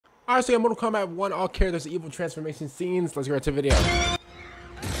Honestly, in Mortal Kombat 1, all characters evil transformation scenes. Let's get right to the video.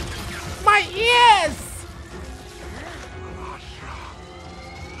 My ears!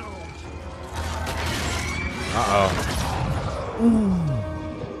 Uh-oh.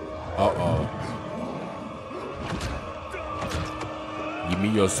 Uh-oh. Give me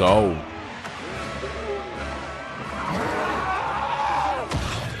your soul.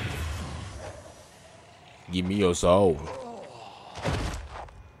 Give me your soul.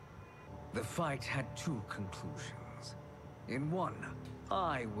 The fight had two conclusions. In one,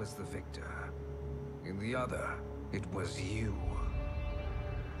 I was the victor. In the other, it was you.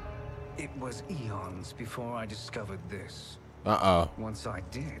 It was eons before I discovered this. Uh-oh. Once I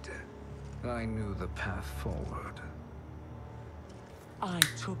did, I knew the path forward. I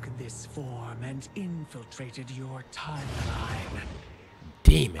took this form and infiltrated your timeline.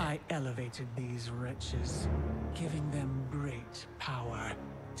 Demon. I elevated these wretches, giving them great power.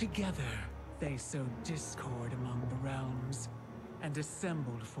 Together, they sowed discord among the realms and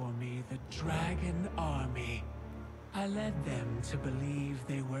assembled for me the Dragon Army. I led them to believe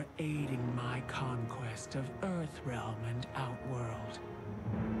they were aiding my conquest of Earthrealm and Outworld.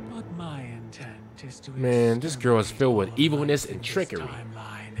 But my intent is to this girl is filled with evilness and trickery.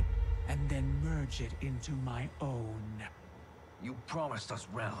 Timeline, and then merge it into my own. You promised us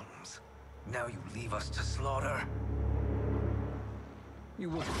realms. Now you leave us to slaughter. You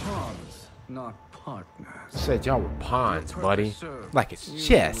were pawns, not partners. Said y'all were pawns, buddy. Served, Like it's you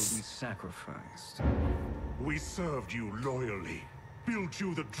chess. will be sacrificed. We served you loyally, built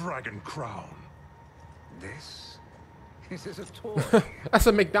you the dragon crown. This is a toy. That's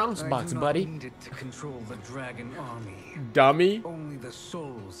a McDonald's I box, do not buddy. need it to control the dragon army. Dummy. Only the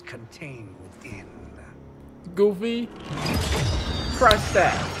souls contained within. Goofy. Crush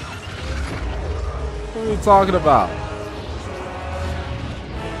that. What are you talking about?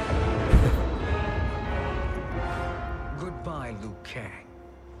 Goodbye, Liu Kang.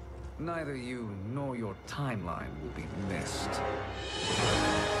 Neither you nor your timeline will be missed.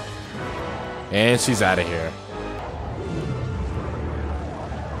 And she's out of here.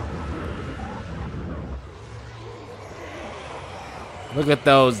 Look at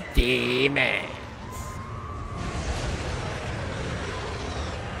those demons.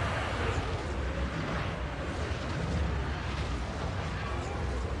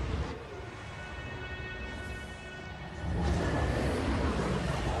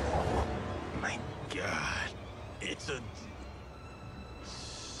 My God, it's a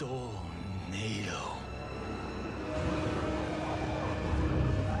tornado.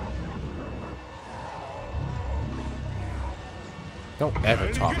 Don't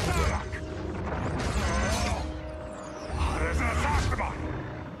ever talk to me.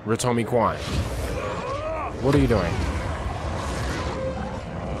 Ritomi Kwan. What are you doing?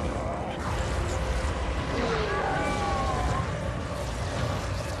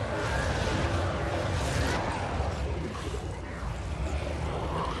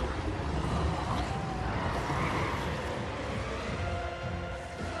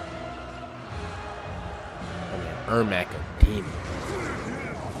 Ermac a demon.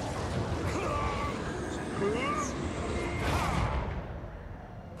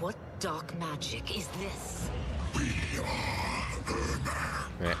 What dark magic is this?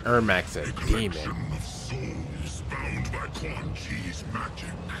 Man, Ermac's a demon. Of souls bound by Quan Chi's magic.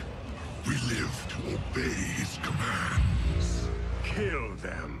 We live to obey his commands. Kill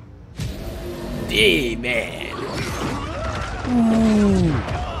them. Demon. Ooh.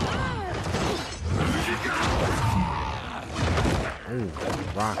 Ooh,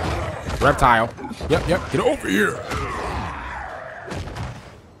 rock. Reptile. Yep. Get over here.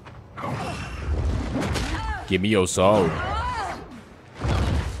 Give me your soul.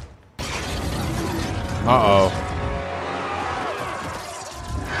 Uh-oh.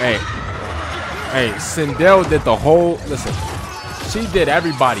 Hey, Sindel did the whole... Listen, she did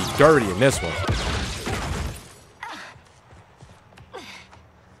everybody dirty in this one.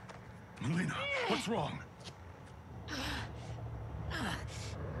 Mileena, what's wrong?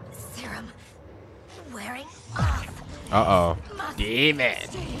 Serum wearing off. Uh-oh. Must Demon.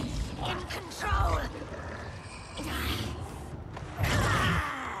 stay in control.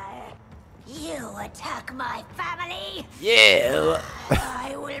 You attack my family. You.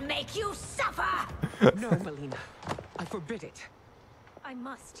 I will make you suffer. No, Mileena. I forbid it. I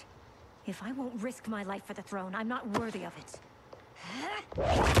must. If I won't risk my life for the throne, I'm not worthy of it.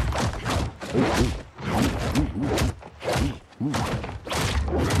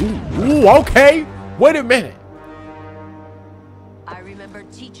 Ooh, okay. Wait a minute. I remember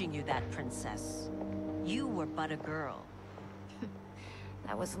teaching you that, princess. You were but a girl.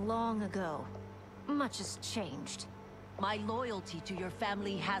 That was long ago. Much has changed. My loyalty to your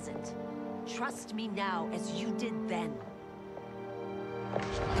family hasn't. Trust me now as you did then.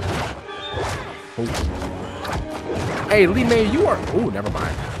 Hey, Lee May, you are. Ooh, never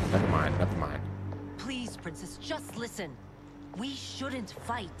mind. Never mind. Never mind. Please, Princess, just listen. We shouldn't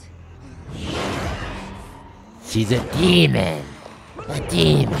fight. She's a demon. A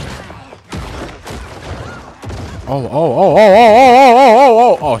demon. Oh,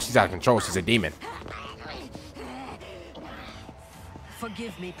 she's out of control. She's a demon.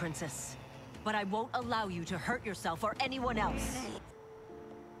 Forgive me, Princess, but I won't allow you to hurt yourself or anyone else.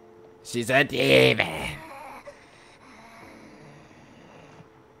 She's a demon.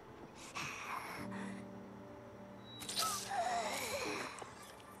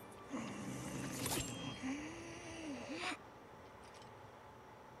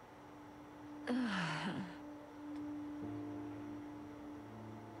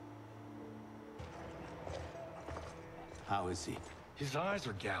 How is he? His eyes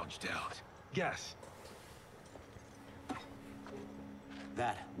are gouged out. Guess.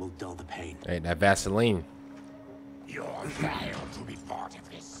 That will dull the pain. Hey, that Vaseline. You're vile to be part of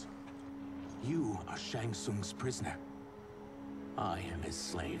this. You are Shang Tsung's prisoner. I am his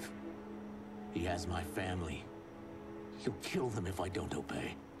slave. He has my family. He'll kill them if I don't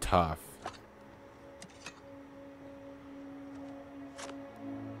obey. Tough.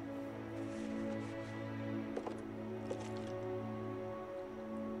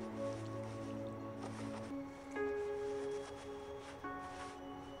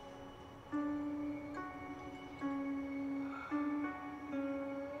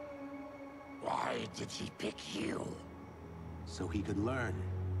 Why did he pick you? So he could learn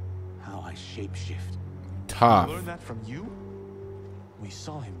how I shapeshift. Tough. Learn that from you? We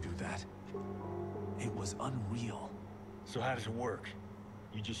saw him do that. It was unreal. So how does it work?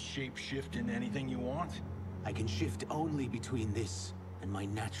 You just shape-shift into anything you want? I can shift only between this and my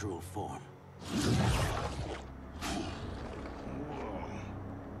natural form.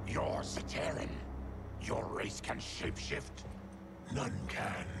 You're Zateran. Your race can shapeshift. None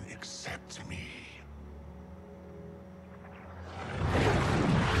can except me.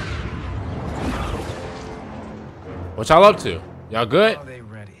 What y'all up to? Y'all good? Are they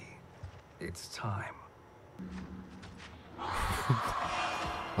ready? It's time.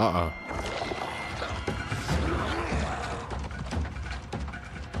 Uh-oh.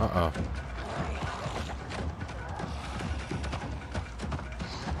 Uh-oh.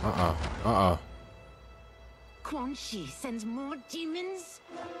 Uh-oh. Uh-oh. Quan Chi sends more demons?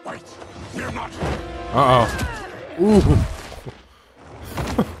 Wait, you're not. Uh-oh. Ooh.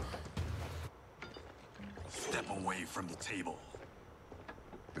 Step away from the table.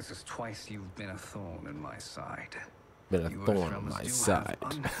 This is twice you've been a thorn in my side. Been a You thorn on Earthrealmers my do side.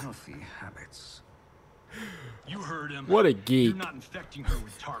 have unhealthy habits. You heard him. What a geek. You're not infecting her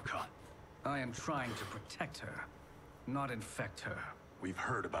with Tarkon. I am trying to protect her, not infect her. We've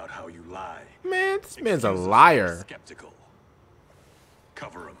heard about how you lie. Man, this man's a Accuse us of liar. Skeptical.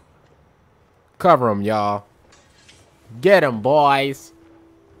 Cover him. Cover him, y'all. Get him, boys.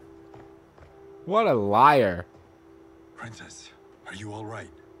 What a liar. Princess, are you all right?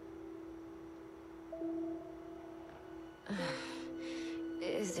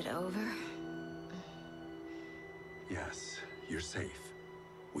 Is it over? Yes, you're safe.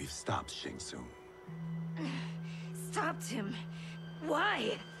 We've stopped Shang Tsung. Stopped him.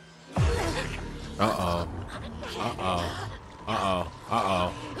 Why? Uh-oh. Uh-oh. Uh-oh.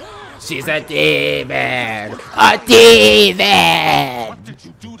 Uh-oh. She's a demon. A demon. What did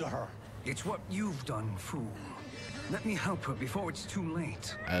you do to her? It's what you've done, fool. Let me help her before it's too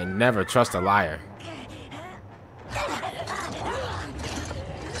late. I never trust a liar.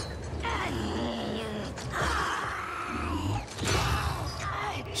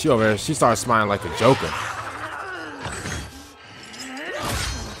 She over there, she started smiling like the Joker.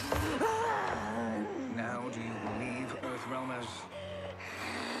 Now do you believe, Earthrealmers?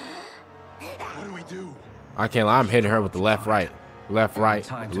 What do we do? I can't lie, I'm hitting her with the left, right. Left, right,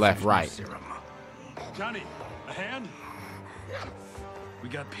 Time to left, finish my right. serum. Johnny, a hand? We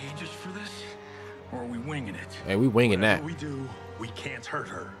got pages for this? Or are we winging it? Hey, we winging that. Whatever we do, we can't hurt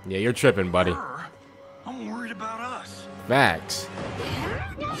her. Yeah, you're tripping, buddy. Her? I'm worried about us. Facts.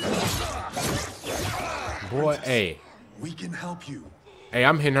 Boy, hey. We can help you. Hey,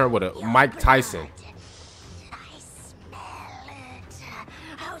 I'm hitting her with a Mike Tyson. I smell it.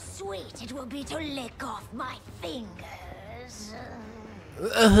 How sweet it will be to lick off my fingers.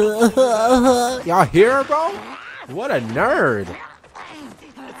 Y'all hear her, bro? What a nerd.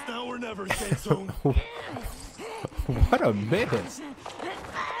 It's now or never, Shang Tsung. What a menace.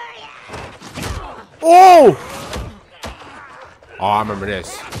 Oh! Oh, I remember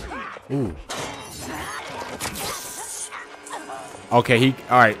this. Ooh. Okay,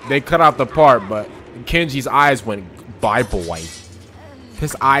 alright, they cut out the part, but Kenji's eyes went Bible white.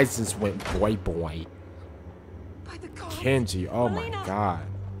 His eyes just went Bible white. Kenji, oh my god.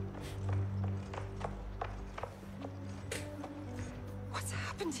 What's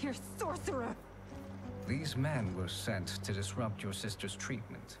happened here, sorcerer? These men were sent to disrupt your sister's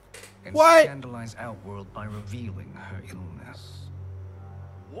treatment and What? scandalize Outworld by revealing her illness.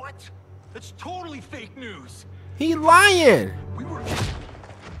 What? That's totally fake news. He lying. We were...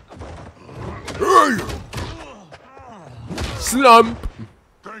 Slump.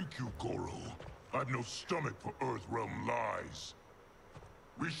 Thank you, Goro. I've no stomach for Earthrealm lies.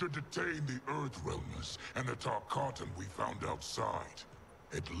 We should detain the Earthrealmers and the Tarkatan we found outside.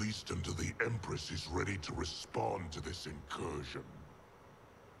 At least until the Empress is ready to respond to this incursion.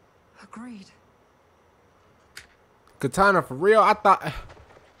 Agreed. Katana, for real? I thought...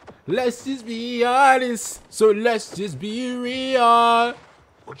 Let's just be honest. So let's just be real.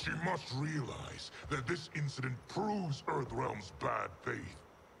 But she must realize that this incident proves Earthrealm's bad faith.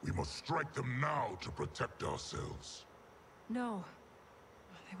 We must strike them now to protect ourselves. No.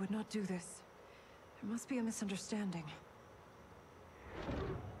 They would not do this. There must be a misunderstanding.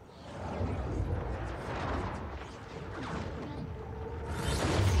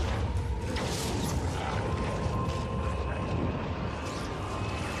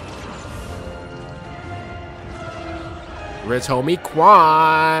 Rich homie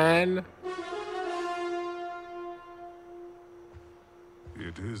Quan.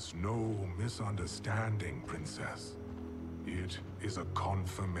 It is no misunderstanding, Princess. It is a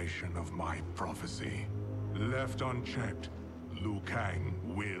confirmation of my prophecy. Left unchecked, Liu Kang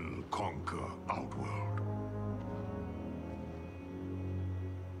will conquer Outworld.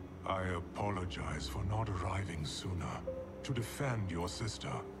 I apologize for not arriving sooner to defend your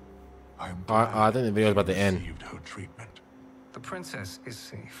sister. I am glad I think the video is about to end. received her treatment. The princess is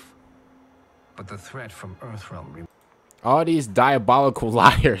safe, but the threat from Earthrealm. All these diabolical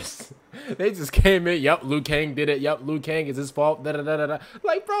liars. They just came in. Yep, Liu Kang did it. Yep, Liu Kang is his fault. Da, da, da, da, da.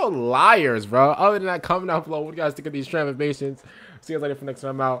 Like, bro, liars, bro. Other than that, comment down below. What do you guys think of these transformations? See you guys later for next time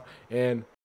I'm out. And